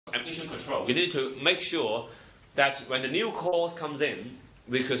distribution control, we need to make sure that when the new calls comes in,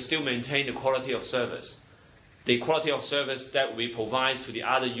 we could still maintain the quality of service. The quality of service that we provide to the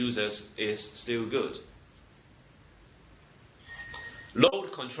other users is still good.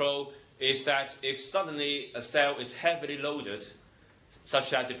 Load control is that if suddenly a cell is heavily loaded,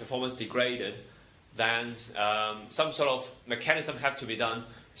 such that the performance degraded, then some sort of mechanism have to be done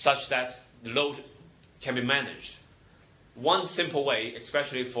such that the load can be managed. One simple way,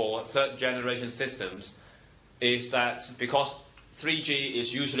 especially for third generation systems, is that because 3G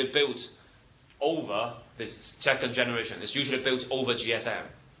is usually built over the second generation, it's usually built over GSM.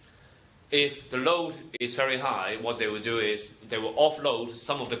 If the load is very high, what they will do is they will offload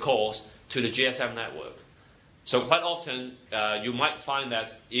some of the calls to the GSM network. So quite often, you might find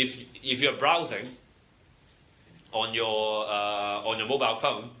that if you're browsing on your mobile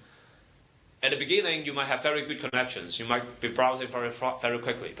phone, at the beginning you might have very good connections. You might be browsing very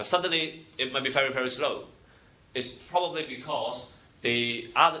quickly, but suddenly it might be very, very slow. It's probably because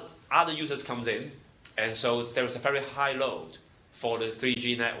the other users comes in, and so there is a very high load for the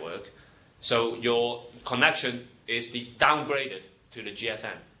 3G network. So your connection is downgraded to the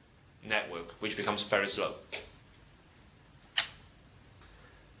GSM network, which becomes very slow.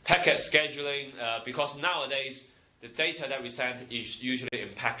 Packet scheduling, because nowadays the data that we send is usually in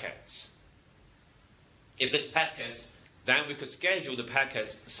packets. If it's packets, then we could schedule the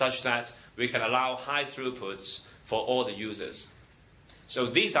packet such that we can allow high throughputs for all the users. So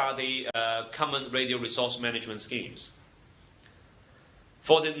these are the common radio resource management schemes.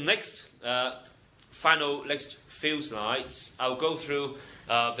 For the next few slides, I'll go through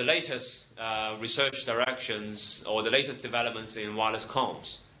the latest research directions or the latest developments in wireless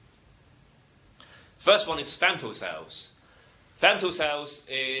comms. First one is femtocells. Femtocells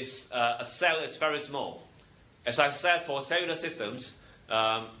is a cell that's very small. As I said, for cellular systems,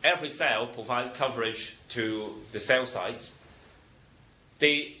 every cell provides coverage to the cell sites.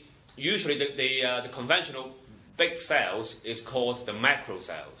 Usually the conventional big cells is called the macro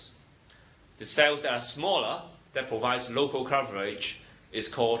cells. The cells that are smaller, that provides local coverage, is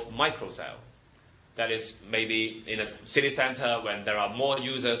called microcell. That is maybe in a city center when there are more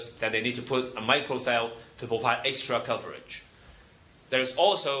users, then they need to put a microcell to provide extra coverage. There is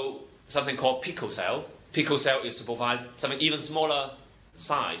also something called picocell. Picocell is to provide something even smaller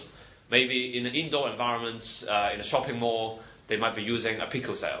size. Maybe in an indoor environment, in a shopping mall, they might be using a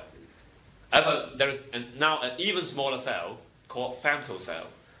picocell. However, there is now an even smaller cell called femtocell.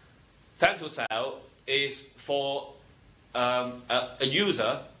 Femtocell is for a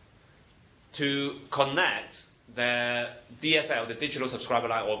user to connect their DSL, the digital subscriber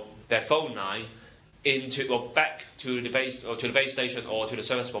line, or their phone line, back to the base station or to the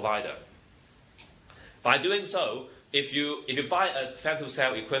service provider. By doing so, if you buy a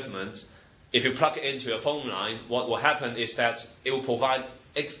femtocell equipment, if you plug it into your phone line, what will happen is that it will provide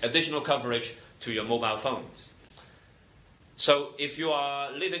additional coverage to your mobile phones. So if you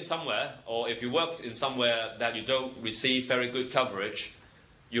are living somewhere, or if you work in somewhere that you don't receive very good coverage,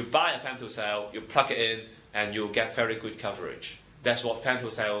 you buy a femtocell, you plug it in, and you'll get very good coverage. That's what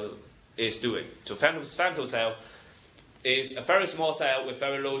femtocell is doing. So femtocell is a very small cell with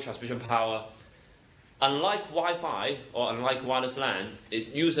very low transmission power. Unlike Wi-Fi or unlike wireless LAN, it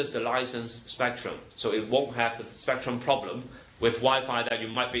uses the licensed spectrum, so it won't have the spectrum problem with Wi-Fi that you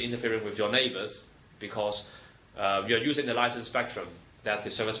might be interfering with your neighbors because you're using the licensed spectrum that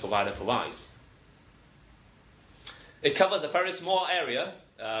the service provider provides. It covers a very small area,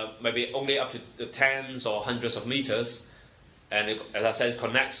 maybe only up to the tens or hundreds of meters, and as I said, it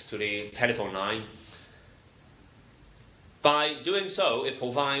connects to the telephone line. By doing so, it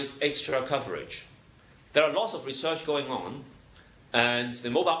provides extra coverage. There are lots of research going on, and the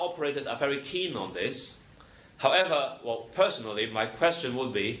mobile operators are very keen on this. However, well, personally, my question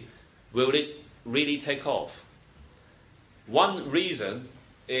would be, will it really take off? One reason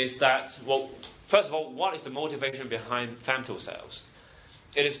is that, well, first of all, what is the motivation behind femtocells?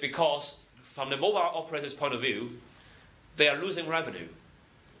 It is because, from the mobile operator's point of view, they are losing revenue.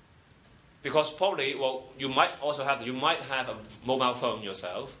 Because probably, well, you might have a mobile phone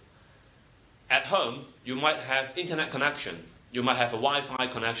yourself. At home, you might have internet connection. You might have a Wi-Fi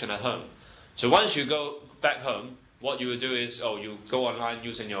connection at home. So once you go back home, what you will do is, you go online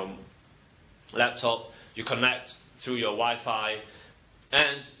using your laptop, you connect through your Wi-Fi,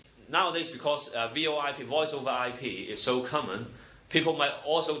 and nowadays, because VoIP, voice over IP, is so common, people might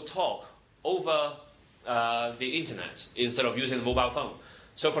also talk over the internet instead of using a mobile phone.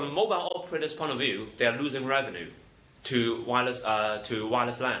 So from a mobile operator's point of view, they are losing revenue to wireless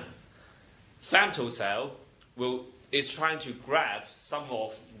LAN. Femtocell will is trying to grab some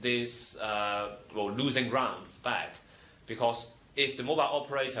of this losing ground back, because if the mobile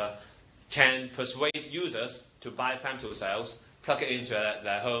operator can persuade users to buy femtocells, plug it into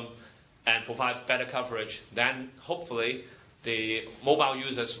their home, and provide better coverage, then hopefully the mobile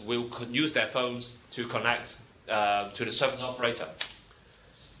users will use their phones to connect to the service operator.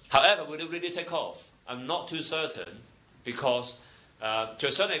 However, will it really take off? I'm not too certain, because to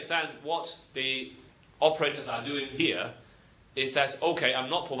a certain extent, what the operators are doing here is that, okay,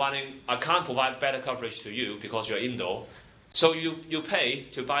 I can't provide better coverage to you because you're indoor, so you pay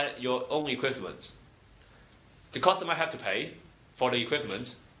to buy your own equipment. The customer have to pay for the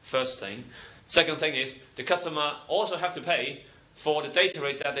equipment, first thing. Second thing is, the customer also have to pay for the data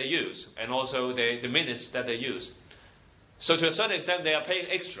rate that they use, and also the minutes that they use. So to a certain extent, they are paying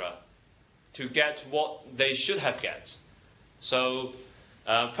extra to get what they should have get. So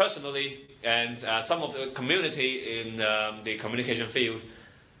personally, and some of the community in the communication field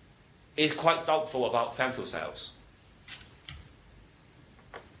is quite doubtful about femtocells.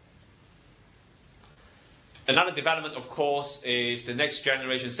 Another development, of course, is the next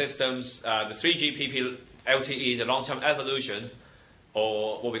generation systems, the 3GPP LTE, the long-term evolution,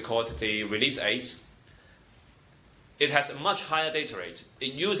 or what we call the Release 8. It has a much higher data rate.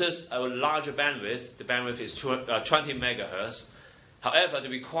 It uses a larger bandwidth. The bandwidth is 20 megahertz. However, the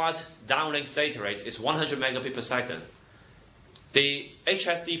required downlink data rate is 100 megabit per second. The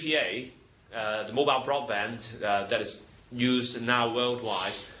HSDPA, the mobile broadband that is used now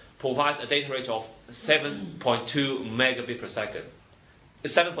worldwide, provides a data rate of 7.2 megabit per second.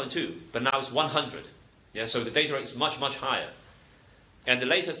 It's 7.2, but now it's 100. Yeah, so the data rate is much, much higher. And the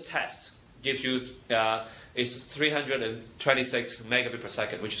latest test gives you is 326 megabit per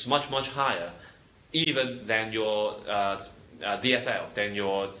second, which is much, much higher, even than your DSL, than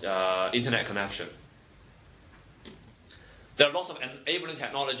your internet connection. There are lots of enabling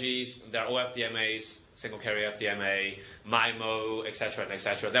technologies. There are OFDMAs, single carrier FDMA, MIMO, etc.,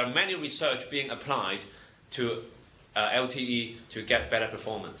 etc. There are many research being applied to LTE to get better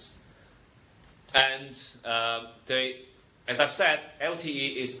performance. And as I've said,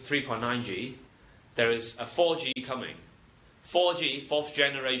 LTE is 3.9G. There is a 4G coming. 4G, fourth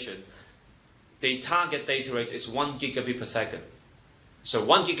generation, the target data rate is 1 gigabit per second. So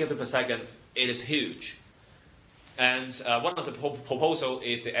 1 gigabit per second, it is huge. And one of the proposals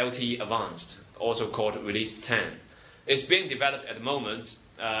is the LTE Advanced, also called Release 10. It's being developed at the moment,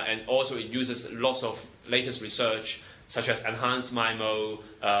 and also it uses lots of latest research, such as enhanced MIMO,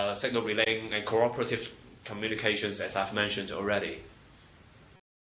 signal relaying, and cooperative communications, as I've mentioned already.